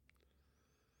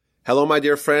Hello, my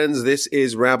dear friends. This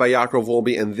is Rabbi Yaakov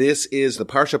Wolbe, and this is the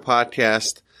Parsha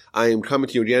Podcast. I am coming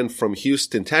to you again from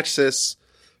Houston, Texas,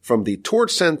 from the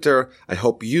Torch Center. I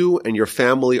hope you and your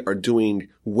family are doing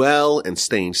well and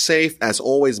staying safe. As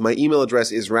always, my email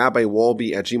address is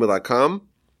rabbiwolbe@gmail.com.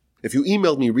 If you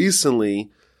emailed me recently,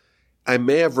 I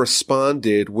may have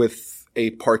responded with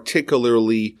a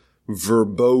particularly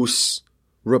verbose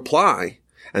reply.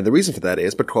 And the reason for that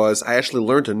is because I actually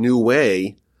learned a new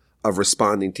way of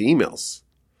responding to emails.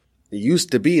 It used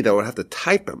to be that I would have to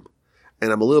type them.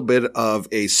 And I'm a little bit of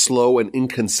a slow and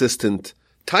inconsistent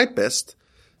typist.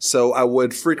 So I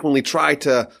would frequently try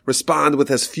to respond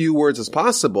with as few words as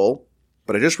possible.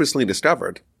 But I just recently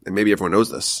discovered, and maybe everyone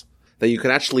knows this, that you can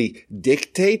actually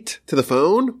dictate to the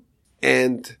phone.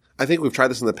 And I think we've tried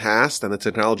this in the past and the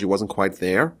technology wasn't quite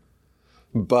there.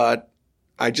 But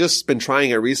I just been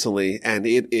trying it recently and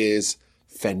it is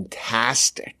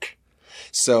fantastic.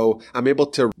 So I'm able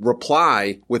to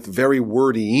reply with very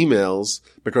wordy emails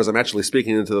because I'm actually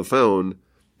speaking into the phone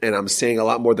and I'm saying a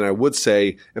lot more than I would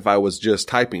say if I was just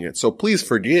typing it. So please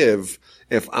forgive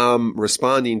if I'm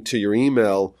responding to your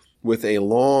email with a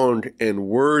long and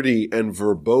wordy and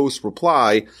verbose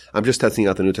reply. I'm just testing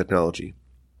out the new technology.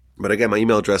 But again, my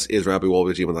email address is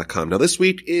rabbiwolbe@gmail.com. Now this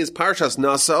week is Parshas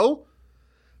Nasso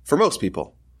for most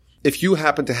people. If you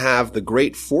happen to have the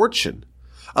great fortune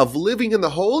of living in the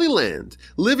Holy Land,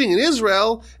 living in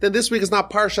Israel, then this week is not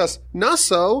Parshas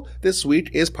Nasso, this week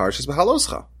is Parshas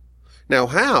Behaloscha. Now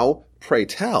how, pray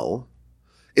tell,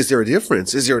 is there a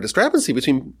difference? Is there a discrepancy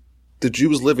between the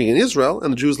Jews living in Israel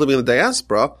and the Jews living in the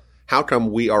diaspora? How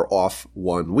come we are off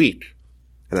 1 week?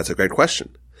 And that's a great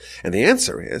question. And the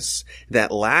answer is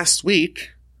that last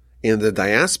week in the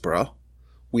diaspora,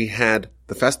 we had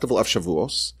the festival of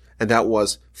Shavuos, and that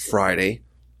was Friday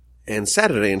and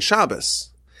Saturday and Shabbos.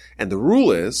 And the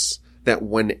rule is that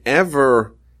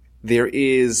whenever there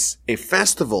is a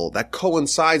festival that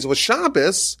coincides with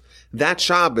Shabbos, that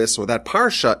Shabbos or that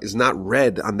Parsha is not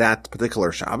read on that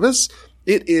particular Shabbos.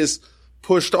 It is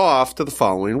pushed off to the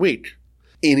following week.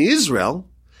 In Israel,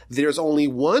 there's only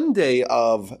one day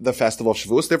of the festival of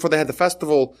Shavuos. Therefore, they had the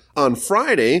festival on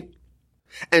Friday.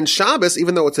 And Shabbos,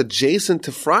 even though it's adjacent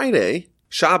to Friday,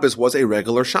 Shabbos was a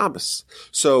regular Shabbos.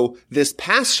 So this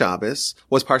past Shabbos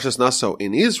was Parshas Nasso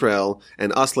in Israel,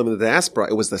 and us living in the diaspora,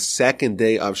 it was the second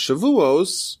day of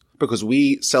Shavuos, because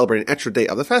we celebrate an extra day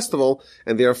of the festival,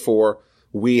 and therefore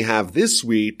we have this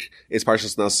week is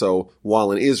Parshas Nasso,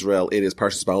 while in Israel it is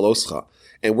Parshas Behaloscha.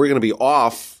 And we're going to be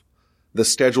off, the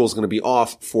schedule is going to be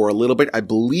off for a little bit. I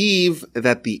believe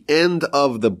that the end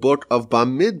of the book of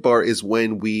Bamidbar is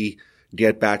when we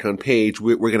get back on page.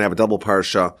 We're going to have a double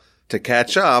Parsha to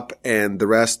catch up, and the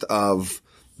rest of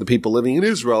the people living in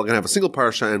Israel are going to have a single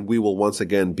parsha, and we will once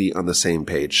again be on the same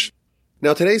page.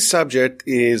 Now, today's subject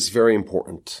is very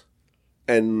important,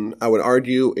 and I would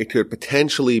argue it could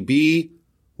potentially be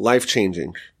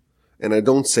life-changing, and I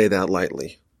don't say that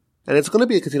lightly. And it's going to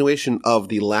be a continuation of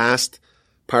the last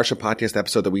Parsha Podcast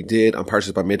episode that we did on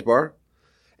Parshas Bamidbar,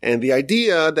 and the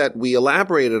idea that we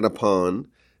elaborated upon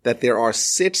that there are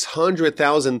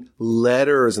 600,000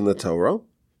 letters in the Torah,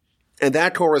 and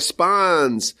that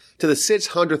corresponds to the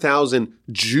 600,000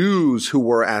 Jews who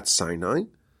were at Sinai.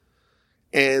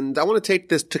 And I want to take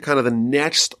this to kind of the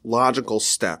next logical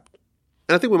step.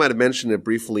 And I think we might have mentioned it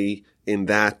briefly in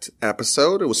that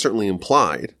episode. It was certainly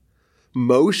implied.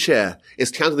 Moshe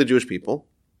is counting the Jewish people,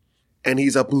 and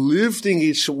he's uplifting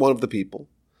each one of the people.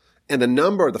 And the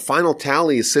number, the final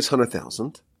tally is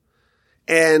 600,000.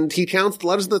 And he counts the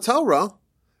letters in the Torah,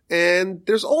 and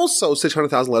there's also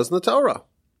 600,000 letters in the Torah.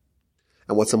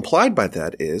 And what's implied by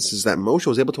that is that Moshe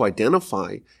was able to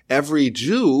identify every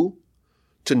Jew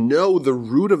to know the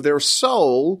root of their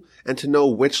soul and to know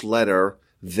which letter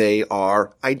they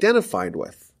are identified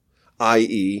with,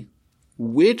 i.e.,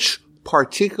 which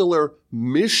particular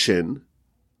mission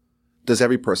does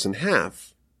every person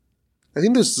have. I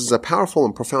think this is a powerful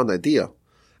and profound idea,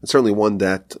 and certainly one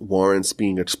that warrants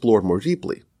being explored more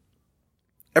deeply.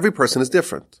 Every person is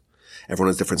different. Everyone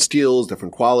has different skills,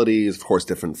 different qualities, of course,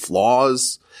 different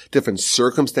flaws, different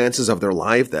circumstances of their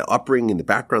life, the upbringing, the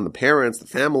background, the parents, the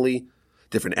family,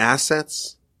 different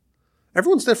assets.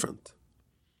 Everyone's different.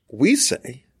 We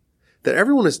say that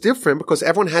everyone is different because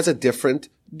everyone has a different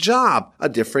job, a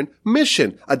different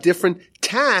mission, a different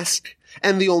task,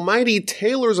 and the Almighty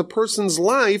tailors a person's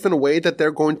life in a way that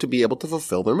they're going to be able to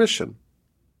fulfill their mission.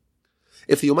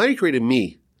 If the Almighty created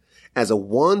me as a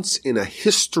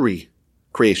once-in-a-history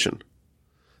creation,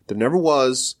 there never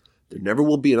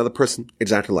will be another person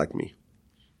exactly like me,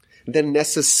 then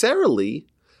necessarily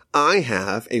I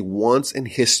have a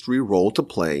once-in-history role to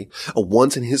play, a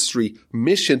once-in-history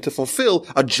mission to fulfill,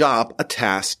 a job, a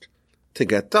task to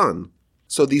get done.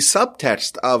 So the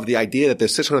subtext of the idea that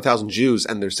there's 600,000 Jews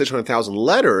and there's 600,000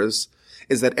 letters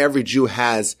is that every Jew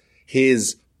has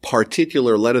his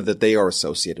particular letter that they are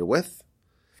associated with.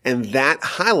 And that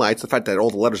highlights the fact that all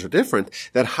the letters are different.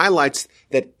 That highlights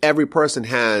that every person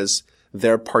has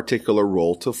their particular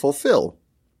role to fulfill.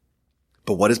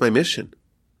 But what is my mission?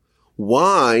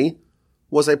 Why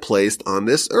was I placed on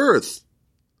this earth?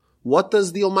 What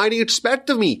does the Almighty expect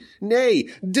of me? Nay,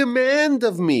 demand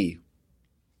of me?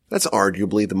 That's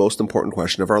arguably the most important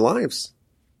question of our lives.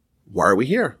 Why are we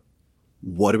here?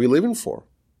 What are we living for?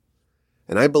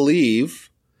 And I believe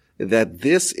that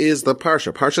this is the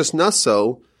Parsha, Parshas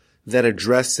Nasso, that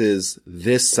addresses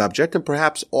this subject and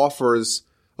perhaps offers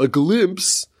a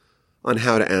glimpse on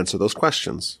how to answer those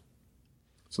questions.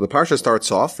 So the Parsha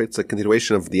starts off, it's a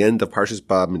continuation of the end of Parshas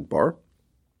Bamidbar.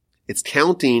 It's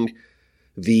counting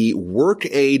the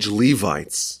work-age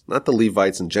Levites, not the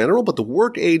Levites in general, but the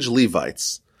work-age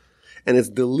Levites. And it's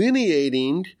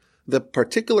delineating the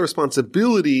particular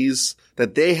responsibilities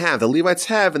that they have, the Levites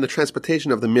have in the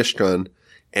transportation of the Mishkan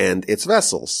and its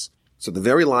vessels. So the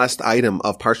very last item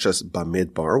of Parshas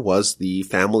Bamidbar was the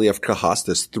family of Kehath.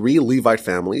 There's 3 Levite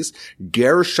families,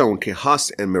 Gershon,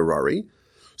 Kehath, and Merari.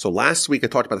 So last week I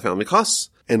talked about the family of Kehath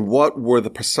and what were the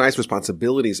precise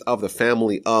responsibilities of the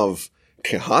family of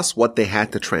Kehath, what they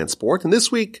had to transport. And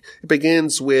this week it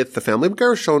begins with the family of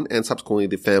Gershon and subsequently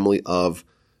the family of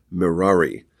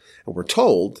Merari. And we're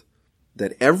told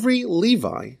that every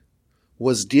Levi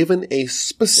was given a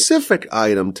specific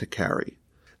item to carry.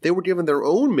 They were given their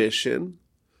own mission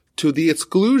to the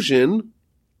exclusion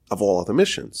of all other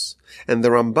missions. And the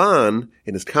Ramban,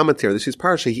 in his commentary, this is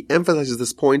Parsha, he emphasizes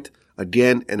this point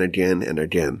again and again and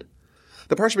again.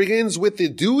 The Parsha begins with the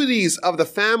duties of the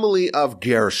family of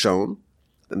Gershon.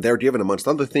 And they're given, amongst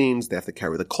other things, they have to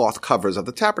carry the cloth covers of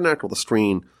the tabernacle, the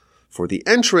screen for the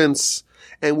entrance.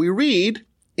 And we read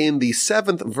in the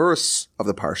 7th verse of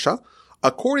the Parsha,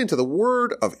 according to the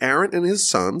word of Aaron and his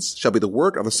sons shall be the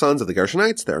work of the sons of the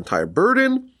Gershonites, their entire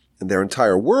burden and their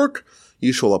entire work.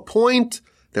 You shall appoint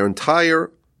their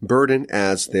entire burden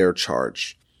as their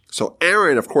charge. So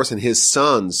Aaron, of course, and his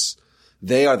sons,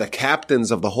 they are the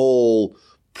captains of the whole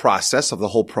process, of the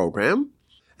whole program.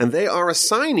 And they are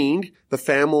assigning the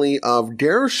family of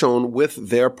Gershon with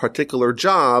their particular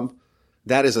job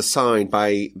that is assigned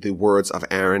by the words of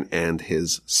Aaron and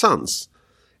his sons.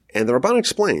 And the Ramban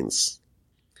explains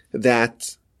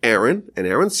that Aaron and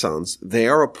Aaron's sons, they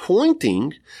are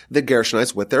appointing the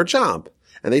Gershonites with their job.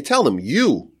 And they tell them,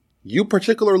 you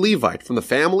particular Levite from the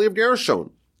family of Gershon,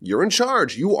 you're in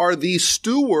charge. You are the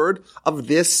steward of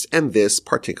this and this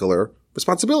particular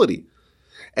responsibility.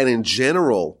 And in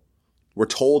general, we're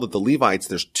told that the Levites,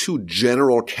 there's 2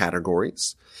 general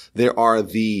categories. There are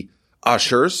the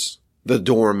ushers, the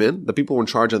doormen, the people who are in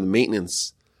charge of the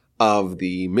maintenance of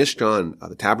the Mishkan,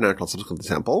 the tabernacle, and subsequently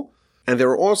the temple. And there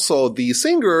are also the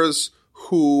singers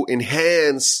who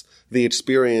enhance the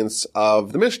experience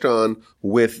of the Mishkan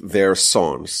with their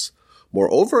songs.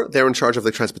 Moreover, they're in charge of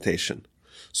the transportation.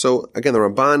 So again, the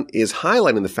Ramban is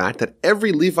highlighting the fact that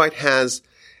every Levite has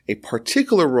a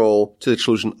particular role to the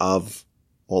exclusion of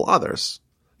all others.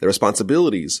 Their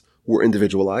responsibilities were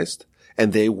individualized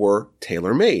and they were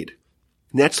tailor-made.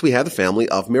 Next, we have the family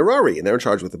of Merari, and they're in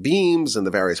charge with the beams and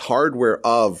the various hardware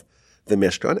of the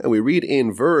Mishkan. And we read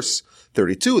in verse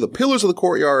 32, the pillars of the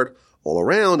courtyard all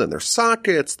around and their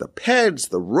sockets, the pegs,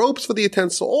 the ropes for the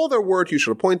utensil, all their work, you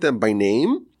should appoint them by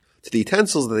name to the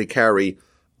utensils that they carry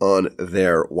on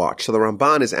their watch. So the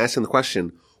Ramban is asking the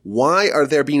question, why are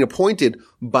they being appointed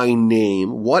by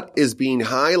name? What is being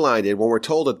highlighted when we're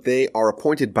told that they are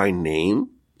appointed by name?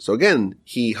 So again,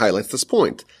 he highlights this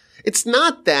point. It's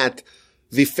not that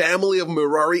the family of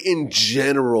Merari in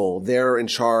general, they're in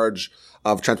charge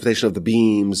of transportation of the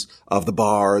beams, of the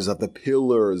bars, of the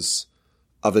pillars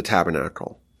of the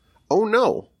tabernacle. Oh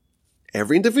no.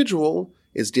 Every individual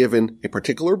is given a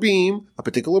particular beam, a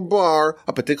particular bar,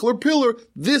 a particular pillar.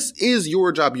 This is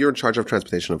your job. You're in charge of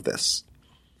transportation of this.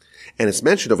 And it's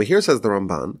mentioned over here, says the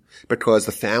Ramban, because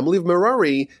the family of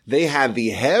Merari, they had the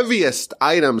heaviest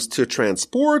items to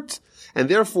transport, and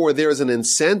therefore there is an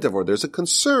incentive or there's a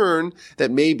concern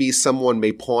that maybe someone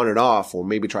may pawn it off or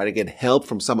maybe try to get help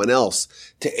from someone else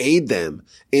to aid them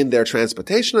in their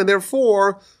transportation, and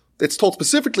therefore it's told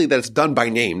specifically that it's done by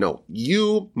name. No,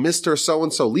 you, Mr.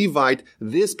 So-and-so Levite,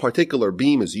 this particular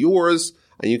beam is yours,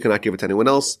 and you cannot give it to anyone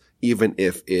else, even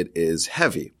if it is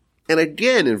heavy. And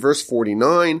again, in verse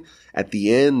 49, at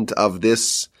the end of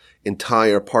this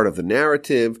entire part of the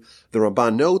narrative, the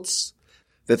Ramban notes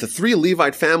that the three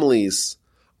Levite families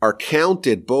are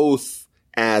counted both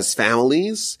as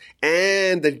families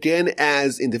and again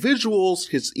as individuals,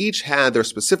 because each had their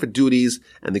specific duties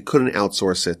and they couldn't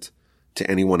outsource it to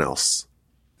anyone else.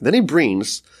 And then he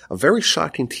brings a very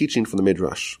shocking teaching from the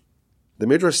Midrash. The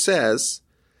Midrash says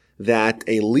that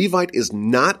a Levite is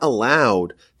not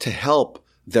allowed to help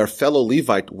their fellow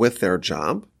Levite with their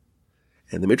job.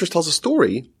 And the Midrash tells a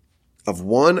story of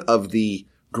one of the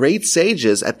great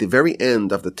sages at the very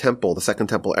end of the temple, the Second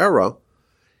Temple era.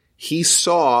 He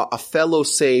saw a fellow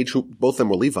sage, who both of them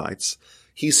were Levites.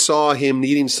 He saw him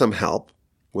needing some help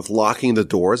with locking the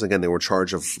doors. Again, they were in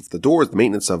charge of the doors, the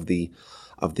maintenance of the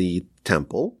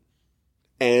temple.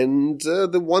 And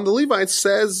one of the Levites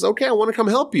says, okay, I want to come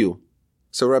help you.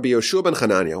 So Rabbi Yoshua ben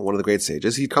Hananiah, one of the great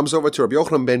sages, he comes over to Rabbi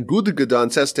Yochanan ben Gudgada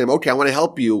and says to him, okay, I want to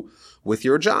help you with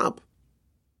your job.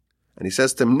 And he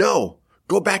says to him, no,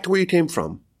 go back to where you came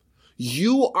from.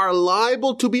 You are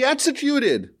liable to be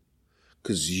executed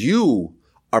because you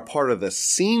are part of the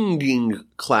singing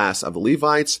class of the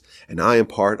Levites, and I am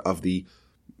part of the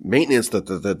maintenance,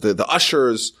 the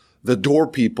ushers, the door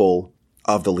people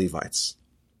of the Levites.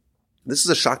 This is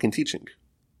a shocking teaching.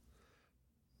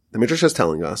 The Midrash is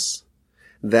telling us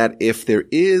that if there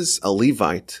is a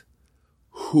Levite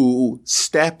who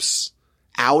steps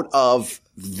out of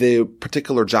the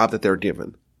particular job that they're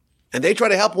given, and they try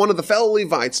to help one of the fellow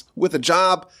Levites with a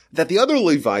job that the other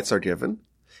Levites are given,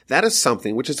 that is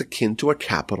something which is akin to a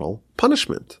capital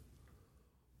punishment.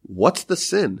 What's the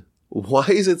sin? Why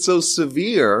is it so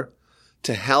severe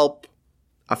to help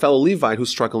a fellow Levite who's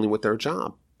struggling with their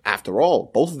job? After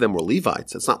all, both of them were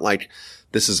Levites. It's not like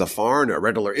this is a foreigner, a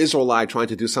regular Israelite trying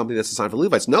to do something that's assigned for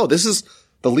Levites. No, this is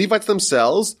the Levites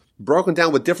themselves broken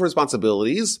down with different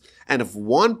responsibilities. And if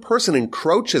one person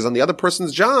encroaches on the other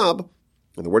person's job,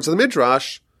 in the words of the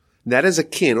Midrash, that is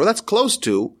akin, or that's close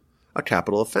to, a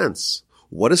capital offense.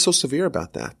 What is so severe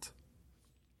about that?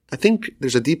 I think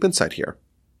there's a deep insight here.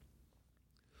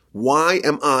 Why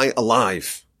am I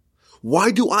alive?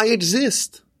 Why do I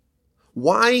exist?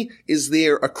 Why is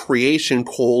there a creation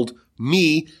called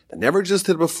me that never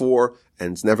existed before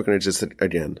and it's never going to exist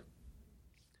again?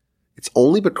 It's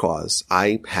only because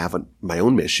I have my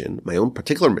own mission, my own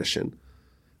particular mission,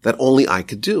 that only I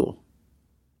could do.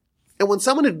 And when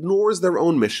someone ignores their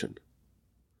own mission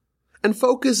and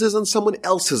focuses on someone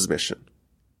else's mission,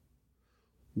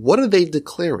 what are they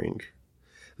declaring?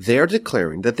 They're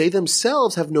declaring that they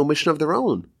themselves have no mission of their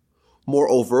own.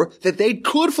 Moreover, that they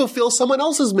could fulfill someone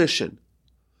else's mission.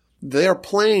 They're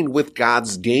playing with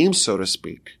God's game, so to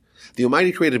speak. The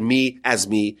Almighty created me,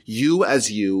 you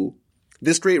as you,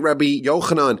 this great Rabbi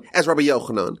Yochanan as Rabbi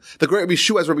Yochanan, the great Rabbi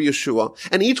Yeshua as Rabbi Yeshua,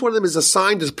 and each one of them is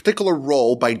assigned a particular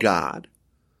role by God.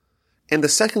 And the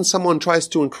second someone tries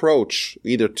to encroach,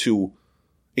 either to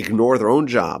ignore their own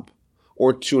job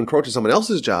or to encroach on someone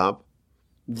else's job,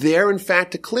 they're in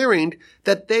fact declaring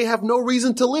that they have no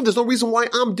reason to live. There's no reason why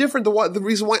I'm different, the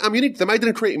reason why I'm unique. They might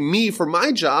didn't create me for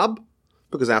my job,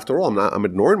 because after all, I'm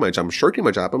ignoring my job, I'm shirking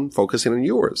my job, I'm focusing on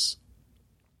yours.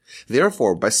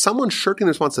 Therefore, by someone shirking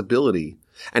responsibility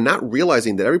and not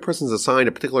realizing that every person is assigned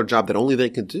a particular job that only they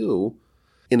can do,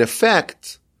 in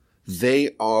effect,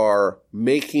 they are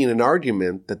making an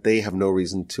argument that they have no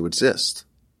reason to exist.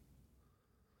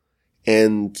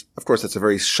 And, of course, that's a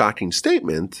very shocking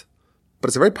statement, but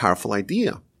it's a very powerful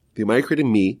idea. The Almighty created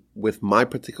me with my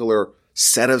particular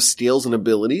set of skills and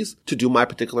abilities to do my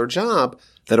particular job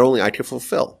that only I can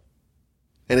fulfill.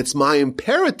 And it's my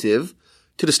imperative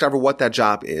to discover what that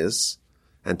job is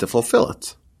and to fulfill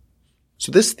it.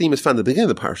 So this theme is found at the beginning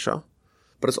of the Parsha,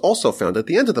 but it's also found at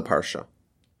the end of the Parsha.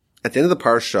 At the end of the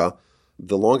Parsha,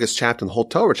 the longest chapter in the whole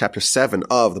Torah, chapter 7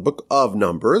 of the book of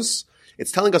Numbers,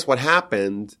 it's telling us what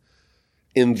happened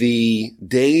in the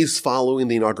days following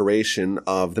the inauguration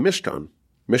of the Mishkan.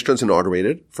 Mishkan's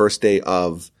inaugurated, first day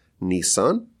of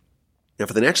Nisan. And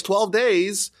for the next 12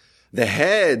 days, the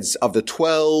heads of the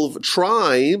 12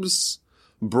 tribes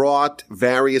brought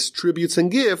various tributes and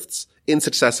gifts in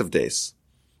successive days.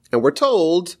 And we're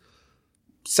told,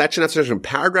 section after section,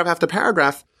 paragraph after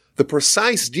paragraph, the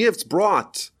precise gifts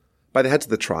brought by the heads of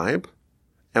the tribe.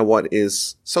 And what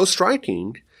is so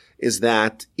striking is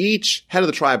that each head of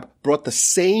the tribe brought the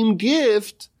same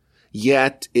gift,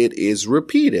 yet it is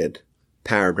repeated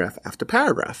paragraph after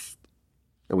paragraph.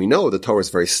 And we know the Torah is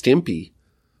very skimpy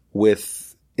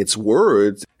with its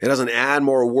words. It doesn't add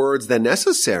more words than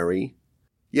necessary,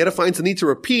 yet it finds the need to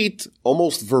repeat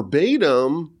almost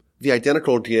verbatim the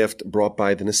identical gift brought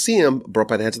by the Nesiim, brought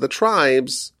by the heads of the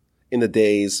tribes in the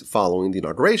days following the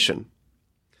inauguration.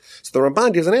 So the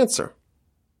Ramban gives an answer.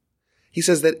 He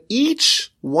says that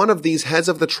each one of these heads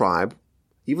of the tribe,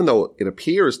 even though it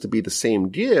appears to be the same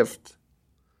gift,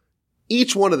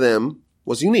 each one of them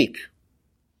was unique.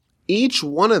 Each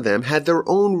one of them had their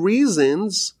own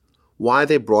reasons why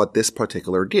they brought this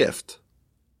particular gift.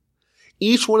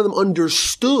 Each one of them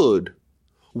understood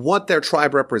what their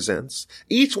tribe represents.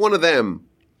 Each one of them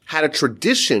had a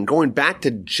tradition going back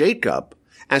to Jacob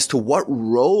as to what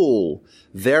role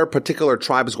their particular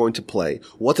tribe is going to play,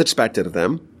 what's expected of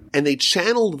them, and they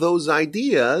channeled those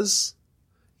ideas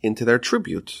into their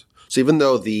tribute. So even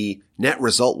though the net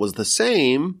result was the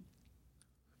same,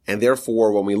 and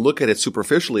therefore when we look at it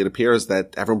superficially, it appears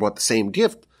that everyone brought the same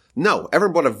gift. No,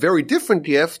 everyone brought a very different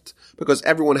gift because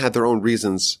everyone had their own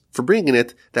reasons for bringing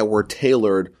it that were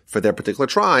tailored for their particular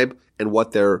tribe and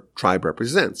what their tribe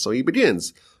represents. So he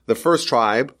begins. The first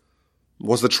tribe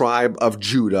was the tribe of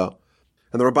Judah.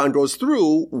 And the Ramban goes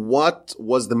through what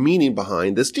was the meaning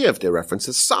behind this gift. It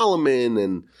references Solomon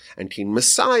and King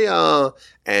Messiah,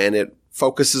 and it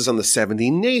focuses on the 70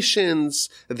 nations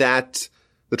that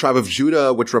the tribe of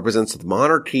Judah, which represents the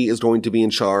monarchy, is going to be in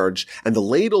charge. And the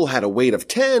ladle had a weight of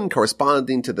 10,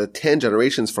 corresponding to the 10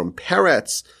 generations from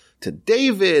Peretz to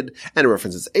David. And it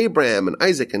references Abraham and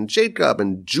Isaac and Jacob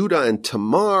and Judah and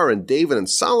Tamar and David and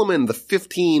Solomon, the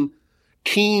 15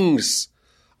 kings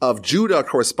of Judah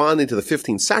corresponding to the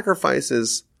 15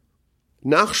 sacrifices.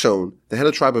 Nasso, the head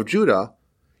of the tribe of Judah,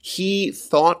 he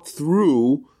thought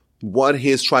through what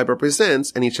his tribe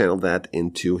represents and he channeled that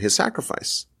into his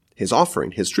sacrifice, his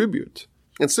offering, his tribute.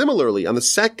 And similarly, on the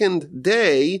second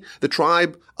day, the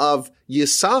tribe of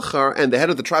Yisachar and the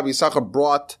head of the tribe of Yisachar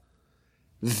brought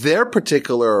their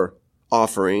particular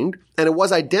offering, and it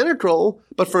was identical,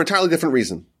 but for an entirely different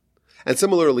reason. And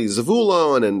similarly,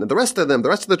 Zevulun and the rest of them, the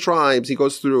rest of the tribes, he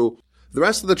goes through, the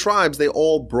rest of the tribes, they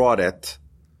all brought it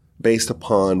based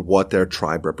upon what their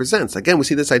tribe represents. Again, we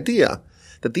see this idea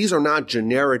that these are not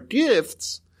generic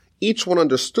gifts. Each one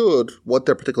understood what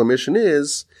their particular mission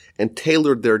is and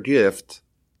tailored their gift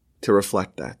to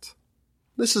reflect that.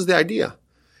 This is the idea.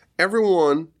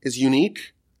 Everyone is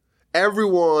unique.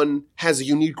 Everyone has a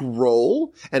unique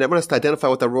role, and everyone has to identify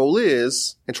what that role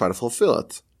is and try to fulfill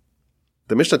it.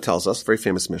 The Mishnah tells us, very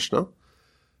famous Mishnah,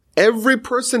 every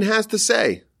person has to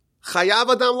say, Chayav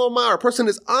Adam Lomar, a person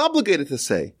is obligated to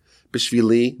say,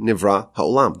 Bishvili Nivra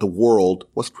Ha'olam, the world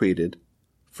was created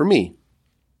for me.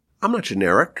 I'm not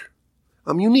generic.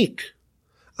 I'm unique.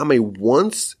 I'm a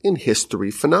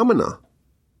once-in-history phenomena.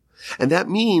 And that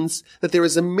means that there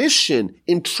is a mission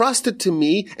entrusted to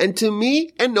me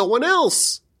and no one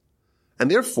else. And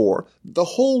therefore, the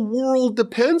whole world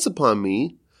depends upon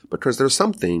me because there's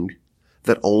something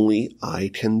that only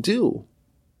I can do.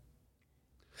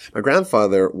 My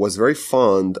grandfather was very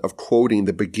fond of quoting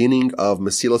the beginning of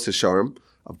Mesilas Yesharim,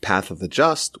 of Path of the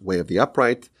Just, Way of the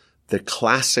Upright, the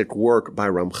classic work by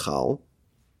Ramchal.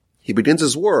 He begins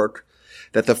his work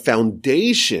that the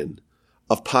foundation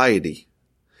of piety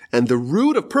and the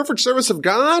root of perfect service of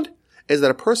God is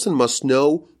that a person must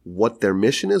know what their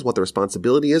mission is, what their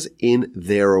responsibility is in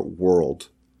their world.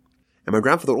 And my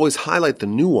grandfather would always highlight the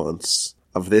nuance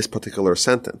of this particular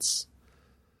sentence.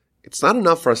 It's not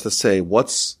enough for us to say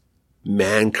what's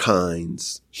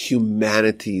mankind's,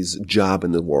 humanity's job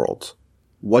in the world.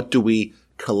 What do we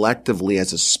collectively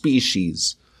as a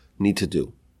species need to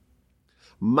do?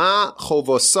 Ma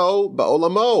chovoso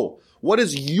ba'olamo. What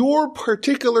is your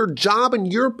particular job in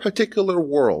your particular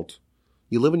world?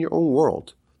 You live in your own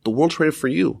world. The world's created for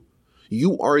you.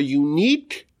 You are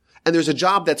unique, and there's a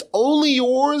job that's only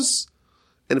yours.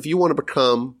 And if you want to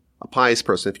become a pious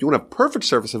person, if you want to have perfect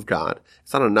service of God,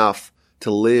 it's not enough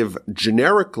to live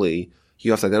generically.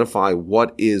 You have to identify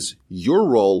what is your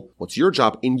role, what's your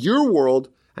job in your world,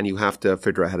 and you have to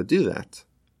figure out how to do that.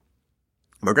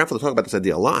 My grandfather talked about this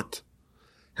idea a lot.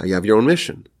 How you have your own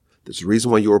mission. There's a reason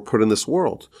why you were put in this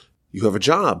world. You have a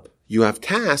job. You have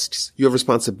tasks. You have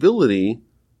responsibility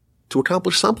to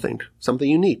accomplish something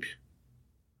unique.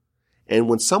 And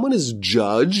when someone is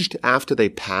judged after they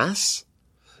pass,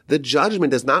 the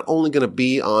judgment is not only going to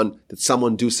be on did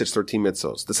someone do 613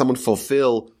 mitzvos, did someone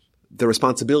fulfill the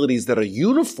responsibilities that are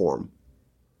uniform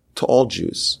to all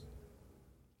Jews.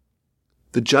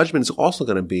 The judgment is also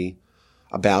going to be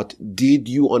about did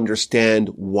you understand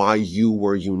why you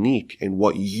were unique and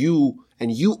what you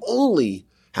only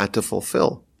had to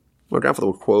fulfill. My grandfather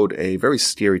would quote a very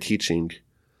scary teaching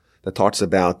that talks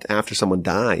about after someone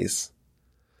dies,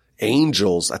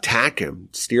 angels attack him,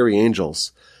 scary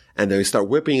angels, and they start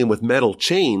whipping him with metal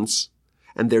chains,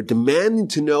 and they're demanding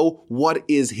to know what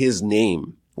is his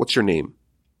name. What's your name?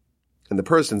 And the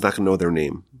person's not going to know their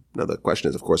name. Now the question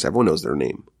is, of course, everyone knows their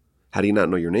name. How do you not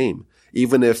know your name?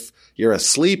 Even if you're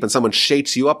asleep and someone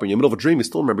shakes you up and you're in the middle of a dream, you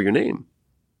still remember your name.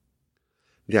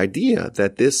 The idea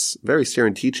that this very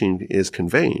Syrian teaching is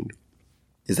conveying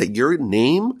is that your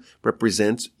name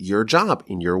represents your job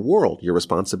in your world, your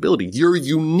responsibility, your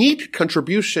unique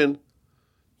contribution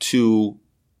to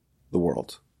the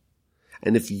world.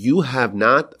 And if you have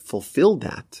not fulfilled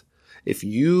that, if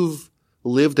you've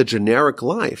lived a generic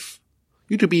life,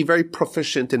 you could be very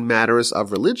proficient in matters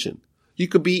of religion. You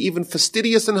could be even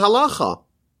fastidious in halacha.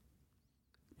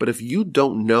 But if you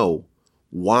don't know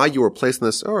why you were placed on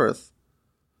this earth,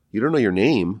 you don't know your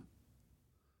name,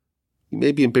 you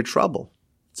may be in big trouble.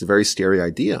 It's a very scary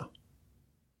idea.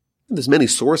 And there's many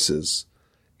sources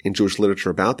in Jewish literature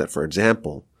about that. For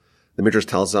example, the Midrash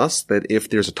tells us that if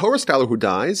there's a Torah scholar who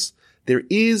dies, there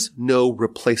is no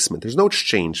replacement. There's no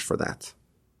exchange for that.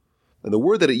 And the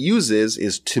word that it uses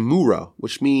is timura,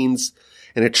 which means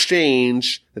an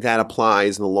exchange that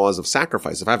applies in the laws of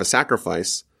sacrifice. If I have a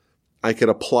sacrifice, I could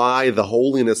apply the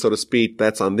holiness, so to speak,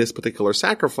 that's on this particular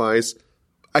sacrifice.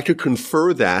 I could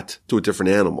confer that to a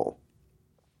different animal.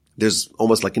 There's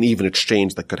almost like an even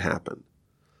exchange that could happen.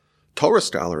 Torah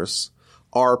scholars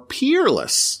are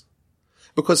peerless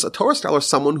because a Torah scholar is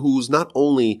someone who's not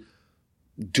only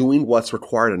doing what's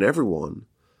required on everyone,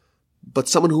 but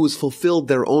someone who has fulfilled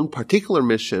their own particular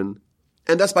mission,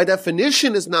 and thus by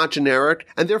definition is not generic,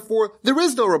 and therefore there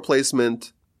is no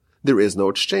replacement, there is no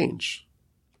exchange.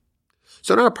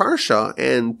 So in our parsha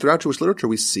and throughout Jewish literature,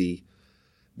 we see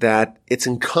that it's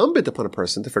incumbent upon a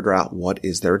person to figure out what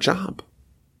is their job.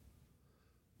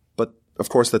 But of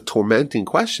course, the tormenting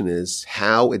question is,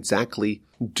 how exactly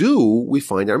do we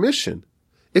find our mission?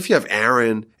 If you have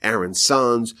Aaron, Aaron's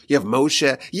sons, you have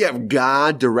Moshe, you have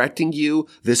God directing you,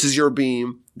 this is your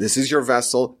beam, this is your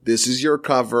vessel, this is your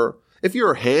cover. If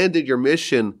you're handed your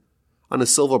mission on a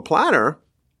silver platter,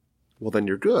 well, then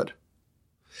you're good.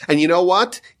 And you know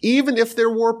what? Even if there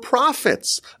were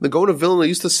prophets, the Gaon of Vilna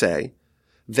used to say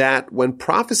that when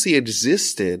prophecy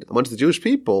existed amongst the Jewish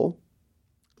people,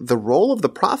 the role of the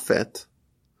prophet,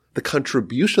 the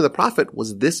contribution of the prophet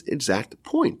was this exact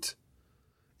point.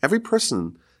 Every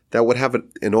person that would have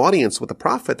an audience with the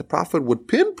prophet would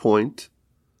pinpoint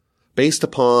based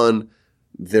upon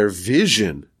their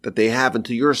vision that they have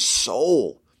into your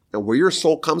soul and where your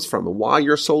soul comes from and why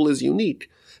your soul is unique.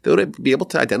 They would be able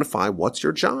to identify what's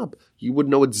your job. You would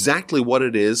know exactly what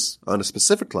it is on a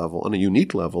specific level, on a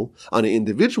unique level, on an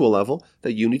individual level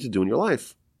that you need to do in your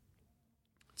life.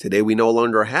 Today we no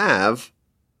longer have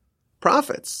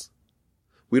prophets.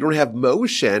 We don't have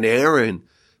Moshe and Aaron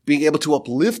being able to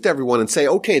uplift everyone and say,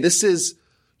 okay, this is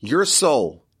your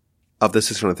soul of the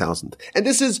 600,000. And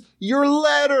this is your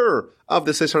letter of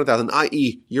the 600,000,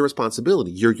 i.e. your responsibility,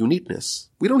 your uniqueness.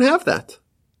 We don't have that.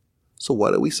 So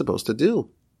what are we supposed to do?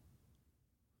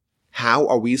 How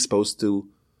are we supposed to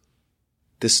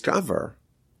discover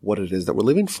what it is that we're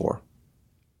living for?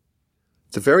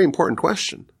 It's a very important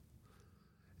question.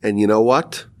 And you know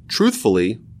what?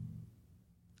 Truthfully,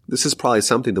 this is probably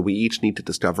something that we each need to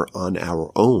discover on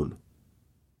our own.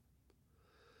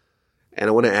 And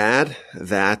I want to add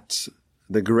that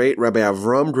the great Rabbi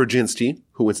Avram Grudzinski,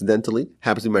 who incidentally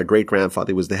happens to be my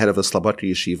great-grandfather, he was the head of the Slobodka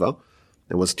Yeshiva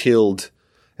and was killed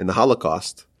in the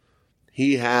Holocaust.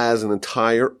 He has an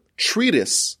entire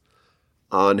treatise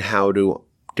on how to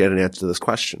get an answer to this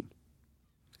question.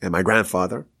 And my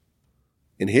grandfather,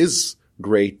 in his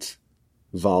great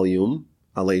volume,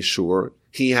 Alei Shur,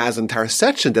 he has an entire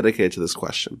section dedicated to this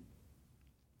question.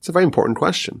 It's a very important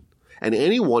question. And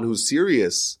anyone who's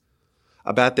serious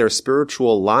about their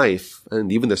spiritual life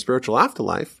and even their spiritual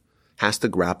afterlife has to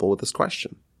grapple with this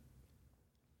question.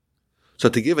 So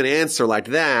to give an answer like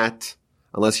that,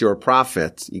 unless you're a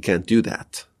prophet, you can't do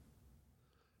that.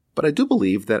 But I do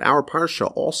believe that our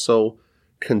parsha also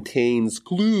contains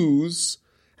clues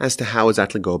as to how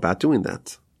exactly go about doing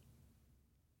that.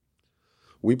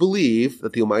 We believe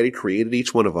that the Almighty created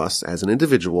each one of us as an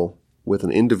individual with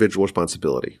an individual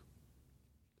responsibility.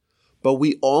 But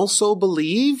we also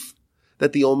believe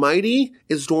that the Almighty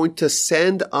is going to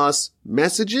send us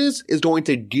messages, is going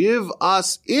to give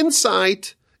us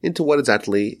insight into what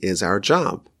exactly is our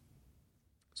job.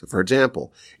 So for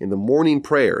example, in the morning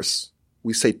prayers,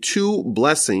 we say two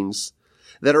blessings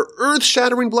that are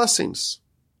earth-shattering blessings.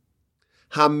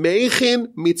 Hamechin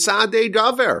mitzadei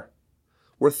daver.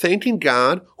 We're thanking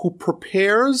God who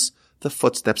prepares the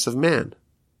footsteps of man.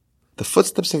 The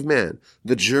footsteps of man,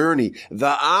 the journey,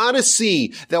 the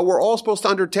odyssey that we're all supposed to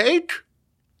undertake.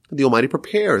 The Almighty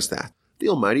prepares that. The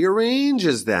Almighty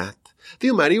arranges that.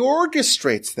 The Almighty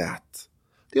orchestrates that.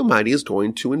 The Almighty is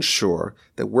going to ensure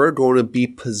that we're going to be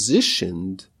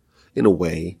positioned in a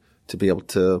way to be able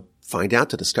to find out,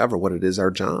 to discover what it is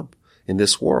our job in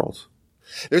this world.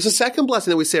 There's a second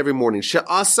blessing that we say every morning,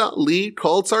 She'asa li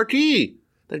kol tzarki,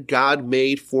 that God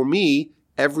made for me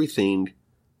everything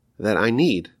that I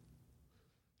need.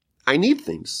 I need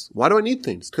things. Why do I need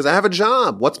things? Because I have a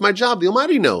job. What's my job? The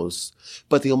Almighty knows.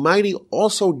 But the Almighty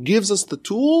also gives us the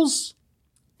tools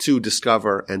to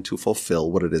discover and to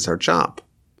fulfill what it is our job.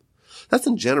 That's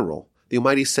in general. The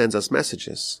Almighty sends us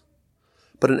messages.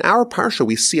 But in our parsha,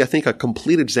 we see, I think, a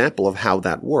complete example of how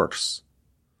that works.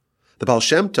 The Baal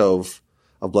Shem Tov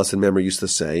of blessed memory used to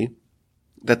say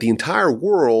that the entire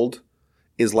world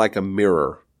is like a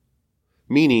mirror.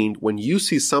 Meaning, when you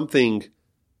see something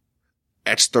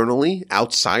externally,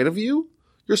 outside of you,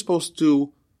 you're supposed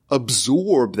to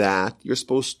absorb that. You're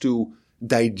supposed to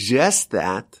digest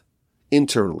that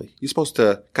internally. You're supposed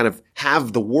to kind of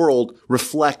have the world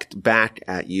reflect back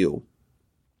at you.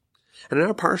 And in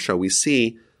our parsha, we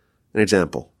see an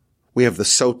example. We have the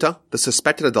Sota, the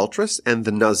suspected adulteress, and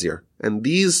the Nazir. And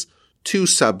these two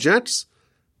subjects,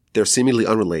 they're seemingly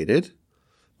unrelated,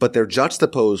 but they're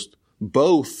juxtaposed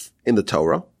both in the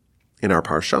Torah, in our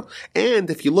parsha, and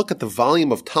if you look at the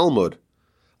volume of Talmud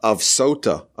of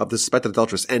Sota, of the suspected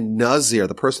adulteress, and Nazir,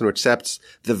 the person who accepts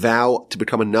the vow to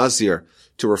become a Nazir,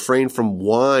 to refrain from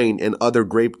wine and other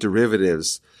grape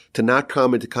derivatives, to not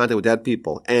come into contact with dead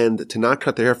people, and to not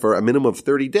cut their hair for a minimum of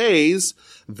 30 days,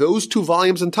 those two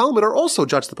volumes in Talmud are also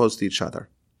juxtaposed to each other.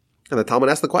 And the Talmud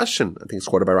asks the question, I think it's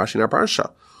quoted by Rashi in our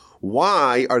parsha,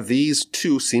 why are these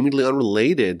two seemingly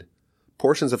unrelated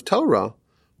portions of Torah,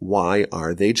 why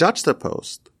are they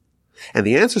juxtaposed? And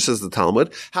the answer, says the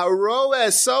Talmud, Haroeh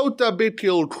sota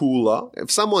bitil kula.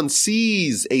 If someone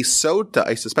sees a sota,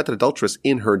 a suspected adulteress,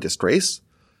 in her disgrace,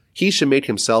 he should make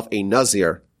himself a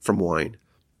nazir from wine.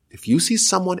 If you see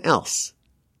someone else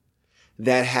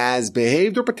that has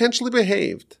behaved or potentially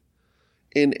behaved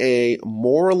in a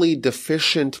morally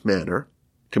deficient manner,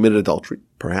 committed adultery,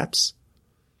 perhaps,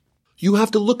 you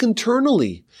have to look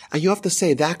internally and you have to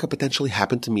say, that could potentially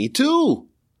happen to me too.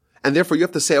 And therefore you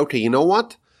have to say, okay, you know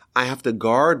what? I have to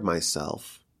guard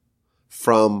myself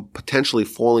from potentially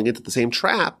falling into the same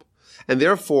trap. And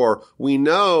therefore we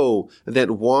know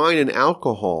that wine and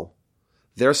alcohol,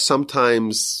 they're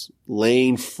sometimes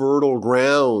laying fertile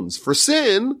grounds for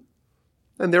sin.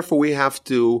 And therefore we have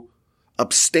to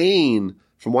abstain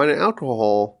from wine and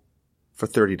alcohol for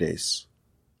 30 days.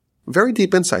 Very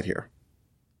deep insight here.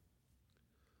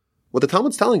 What the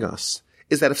Talmud's telling us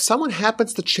is that if someone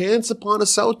happens to chance upon a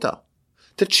sota,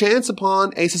 to chance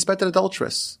upon a suspected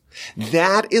adulteress,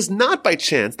 that is not by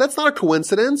chance. That's not a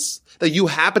coincidence that you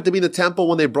happen to be in the temple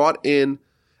when they brought in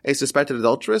a suspected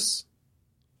adulteress.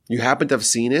 You happen to have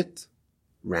seen it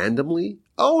randomly.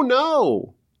 Oh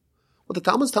no. What the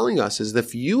Talmud's telling us is that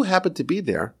if you happen to be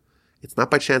there, it's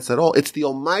not by chance at all. It's the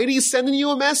Almighty sending you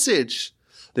a message.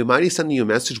 The Almighty sending you a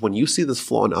message when you see this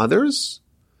flaw in others.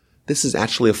 This is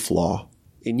actually a flaw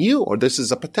in you, or this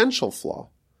is a potential flaw.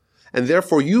 And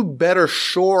therefore you better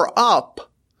shore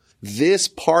up this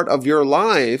part of your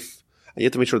life. And you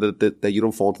have to make sure that you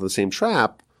don't fall into the same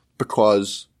trap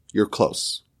because you're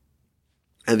close.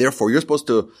 And therefore you're supposed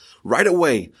to right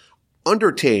away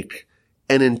undertake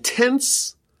an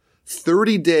intense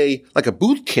 30-day, like a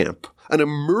boot camp, an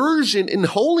immersion in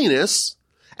holiness.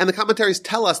 And the commentaries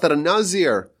tell us that a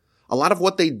Nazir, a lot of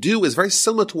what they do is very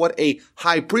similar to what a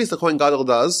high priest, the Kohen Gadol,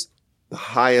 does, the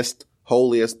highest,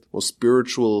 holiest, most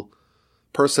spiritual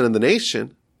person in the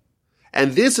nation.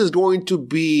 And this is going to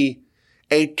be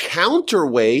a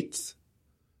counterweight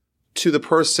to the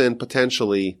person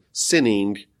potentially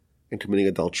sinning and committing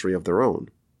adultery of their own.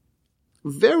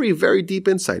 Very, very deep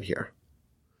insight here.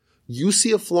 You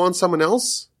see a flaw in someone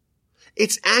else?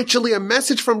 It's actually a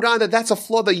message from God that that's a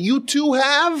flaw that you too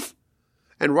have.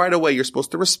 And right away, you're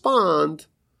supposed to respond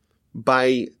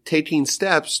by taking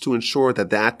steps to ensure that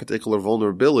that particular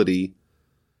vulnerability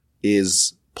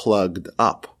is plugged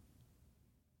up.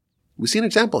 We see an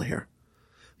example here.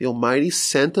 The Almighty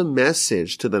sent a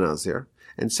message to the Nazir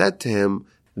and said to him,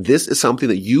 this is something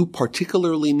that you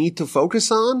particularly need to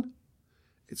focus on.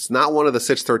 It's not one of the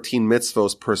 613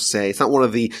 mitzvos per se. It's not one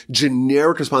of the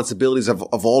generic responsibilities of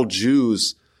all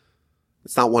Jews.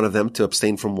 It's not one of them to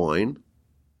abstain from wine.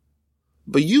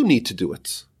 But you need to do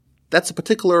it. That's a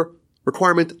particular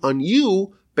requirement on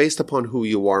you based upon who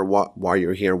you are, why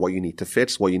you're here, what you need to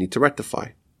fix, what you need to rectify.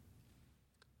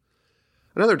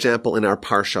 Another example in our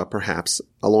parsha, perhaps,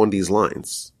 along these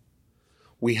lines.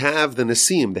 We have the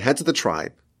Nesim, the heads of the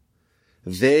tribe.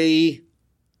 They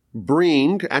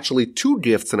bring actually two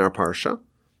gifts in our parsha.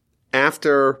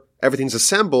 After everything's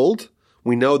assembled,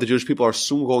 we know the Jewish people are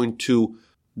soon going to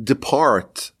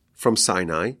depart from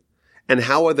Sinai. And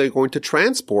how are they going to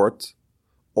transport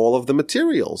all of the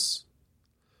materials?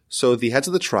 So the heads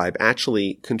of the tribe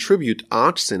actually contribute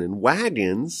oxen and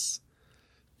wagons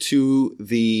to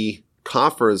the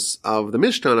coffers of the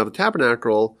Mishkan, of the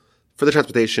tabernacle, for the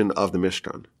transportation of the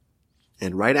Mishkan.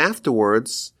 And right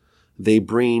afterwards, they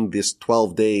bring this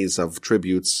 12 days of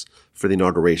tributes for the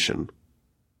inauguration.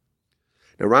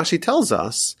 Now Rashi tells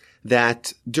us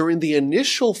that during the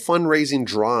initial fundraising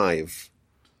drive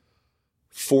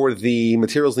for the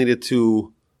materials needed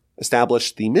to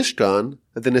establish the Mishkan,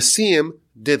 the Nesiim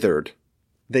dithered.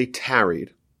 They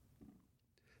tarried.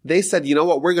 They said, you know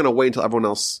what, we're going to wait until everyone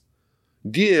else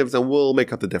gives and we'll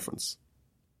make up the difference.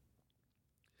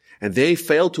 And they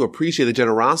failed to appreciate the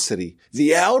generosity,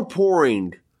 the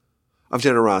outpouring of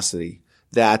generosity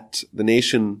that the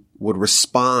nation would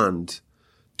respond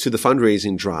to the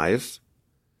fundraising drive.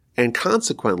 And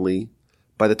consequently,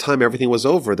 by the time everything was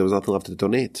over, there was nothing left to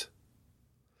donate.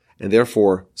 And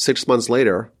therefore, 6 months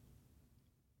later,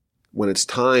 when it's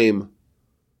time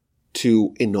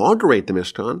to inaugurate the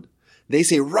Mishkan, they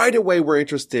say right away, we're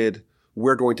interested,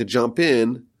 we're going to jump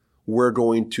in, we're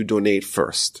going to donate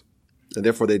first. And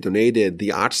therefore they donated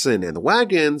the oxen and the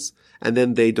wagons, and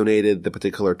then they donated the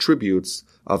particular tributes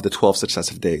of the 12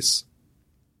 successive days.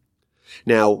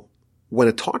 Now, when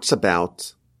it talks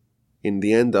about, in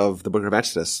the end of the book of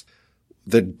Exodus,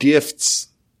 the gifts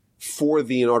for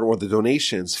the inaugural, the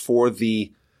donations for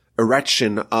the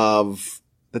erection of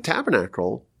the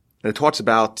tabernacle, and it talks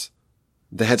about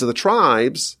the heads of the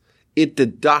tribes, it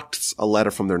deducts a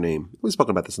letter from their name. We've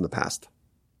spoken about this in the past.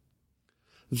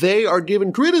 They are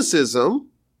given criticism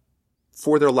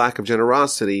for their lack of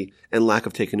generosity and lack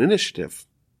of taking initiative.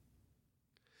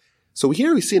 So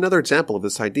here we see another example of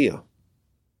this idea.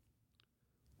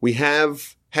 We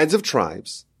have heads of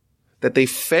tribes that they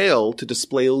fail to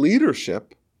display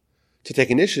leadership, to take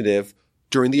initiative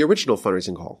during the original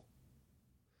fundraising call.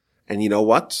 And you know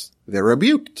what? They're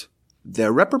rebuked.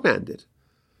 They're reprimanded.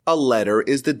 A letter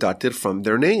is deducted from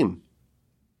their name.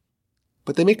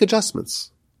 But they make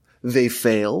adjustments. They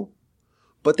fail,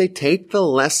 but they take the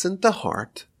lesson to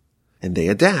heart and they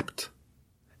adapt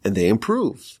and they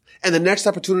improve. And the next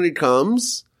opportunity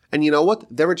comes and you know what?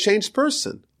 They're a changed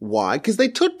person. Why? Because they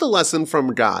took the lesson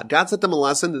from God. God set them a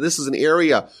lesson that this is an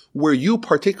area where you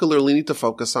particularly need to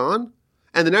focus on.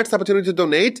 And the next opportunity to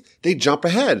donate, they jump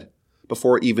ahead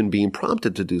before even being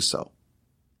prompted to do so.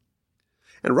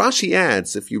 And Rashi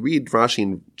adds, if you read Rashi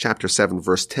in chapter 7,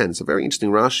 verse 10, it's a very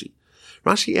interesting Rashi.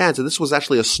 Rashi adds that this was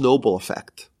actually a snowball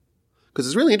effect. Because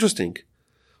it's really interesting.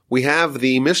 We have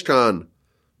the Mishkan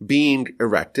being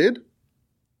erected,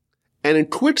 and in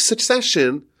quick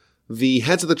succession, the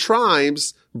heads of the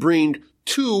tribes bring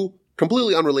two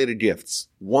completely unrelated gifts.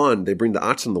 One, they bring the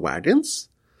oxen and the wagons,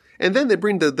 and then they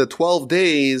bring the 12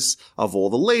 days of all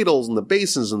the ladles and the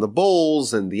basins and the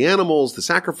bowls and the animals, the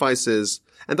sacrifices,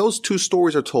 and those two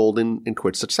stories are told in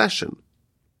quick succession.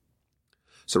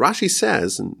 So Rashi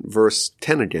says in verse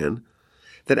 10 again,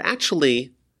 that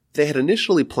actually they had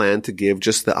initially planned to give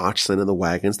just the oxen and the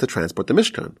wagons to transport the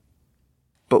Mishkan.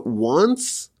 But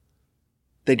once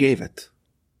they gave it,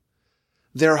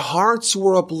 their hearts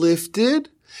were uplifted,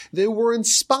 they were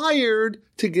inspired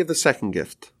to give the second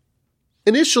gift.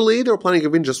 Initially, they were planning on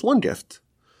giving just one gift,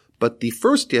 but the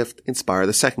first gift inspired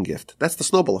the second gift. That's the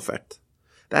snowball effect.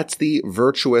 That's the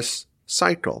virtuous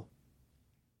cycle.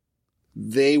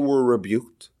 They were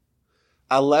rebuked.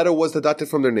 A letter was deducted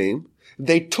from their name.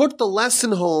 They took the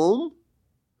lesson home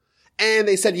and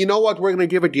they said, you know what, we're going to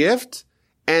give a gift.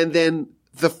 And then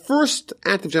the first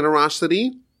act of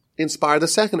generosity inspired the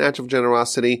second act of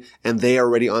generosity, and they are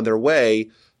already on their way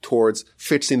towards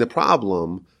fixing the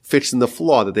problem, fixing the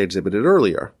flaw that they exhibited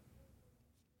earlier.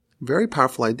 Very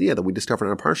powerful idea that we discovered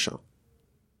in our Parsha.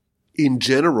 In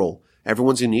general,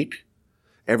 everyone's unique.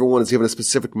 Everyone is given a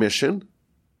specific mission.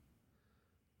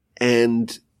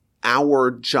 And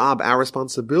our job, our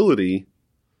responsibility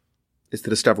is to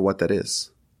discover what that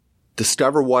is.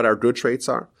 Discover what our good traits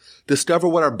are. Discover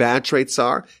what our bad traits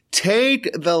are.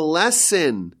 Take the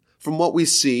lesson from what we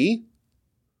see.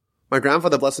 My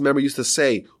grandfather, blessed memory, used to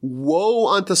say, woe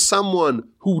unto someone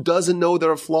who doesn't know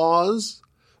their flaws,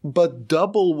 but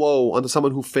double woe unto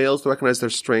someone who fails to recognize their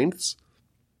strengths.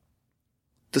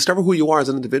 Discover who you are as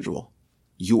an individual.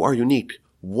 You are unique.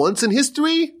 Once in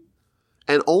history,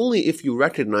 and only if you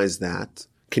recognize that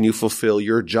can you fulfill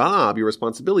your job, your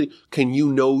responsibility. Can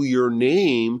you know your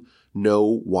name,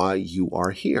 know why you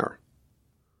are here?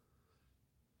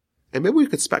 And maybe we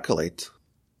could speculate.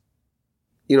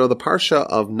 You know, the Parsha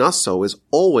of Nasso is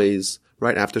always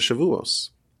right after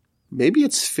Shavuos. Maybe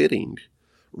it's fitting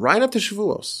right after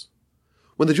Shavuos,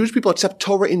 when the Jewish people accept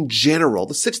Torah in general,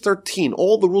 the 613,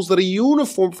 all the rules that are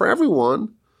uniform for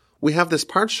everyone, we have this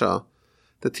Parsha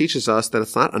that teaches us that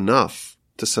it's not enough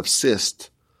to subsist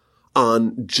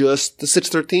on just the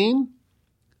 613.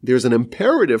 There's an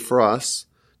imperative for us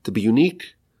to be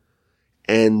unique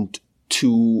and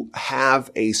to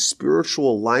have a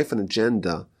spiritual life and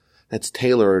agenda that's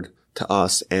tailored to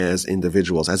us as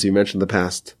individuals. As you mentioned in the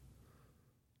past,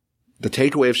 the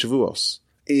takeaway of Shavuos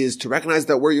is to recognize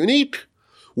that we're unique,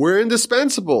 we're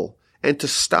indispensable, and to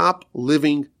stop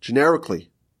living generically,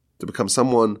 to become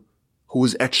someone who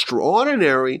is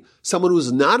extraordinary, someone who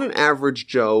is not an average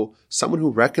Joe, someone who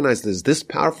recognizes this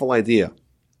powerful idea.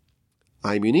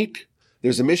 I'm unique.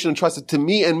 There's a mission entrusted to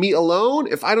me and me alone.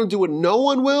 If I don't do it, no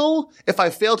one will. If I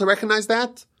fail to recognize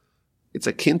that, it's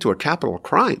akin to a capital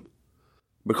crime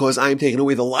because I am taking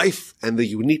away the life and the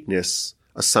uniqueness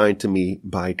assigned to me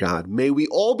by God. May we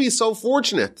all be so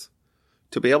fortunate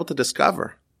to be able to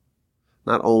discover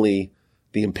not only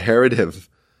the imperative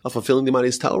of fulfilling the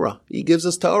Almighty's Torah. He gives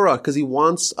us Torah because He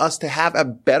wants us to have a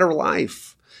better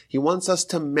life. He wants us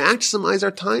to maximize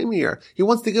our time here. He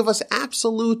wants to give us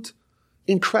absolute,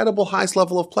 incredible, highest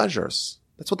level of pleasures.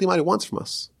 That's what the Almighty wants from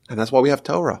us. And that's why we have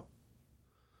Torah.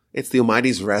 It's the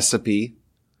Almighty's recipe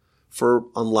for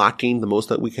unlocking the most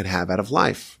that we could have out of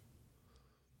life.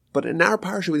 But in our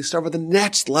parsha, we discover the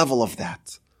next level of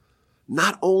that.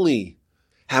 Not only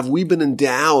have we been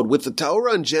endowed with the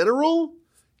Torah in general,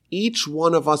 each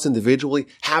one of us individually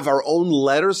have our own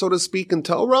letter, so to speak, in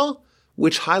Torah,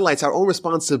 which highlights our own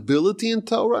responsibility in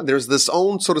Torah. There's this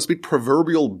own, so to speak,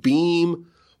 proverbial beam,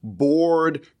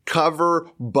 board, cover,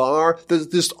 bar. There's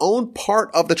this own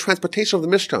part of the transportation of the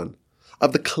Mishkan,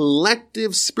 of the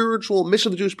collective spiritual mission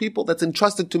of the Jewish people that's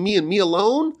entrusted to me and me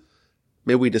alone.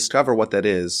 May we discover what that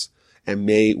is, and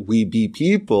may we be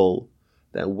people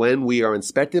that when we are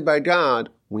inspected by God,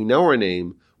 we know our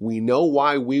name, we know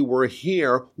why we were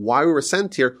here, why we were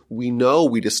sent here, we know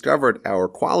we discovered our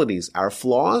qualities, our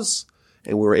flaws,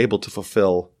 and we were able to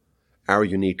fulfill our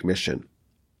unique mission.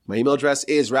 My email address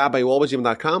is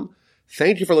rabbiwolbe@gmail.com.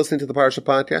 Thank you for listening to the Parsha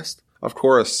Podcast. Of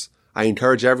course, I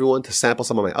encourage everyone to sample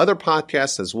some of my other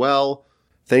podcasts as well.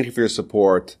 Thank you for your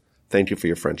support. Thank you for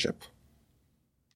your friendship.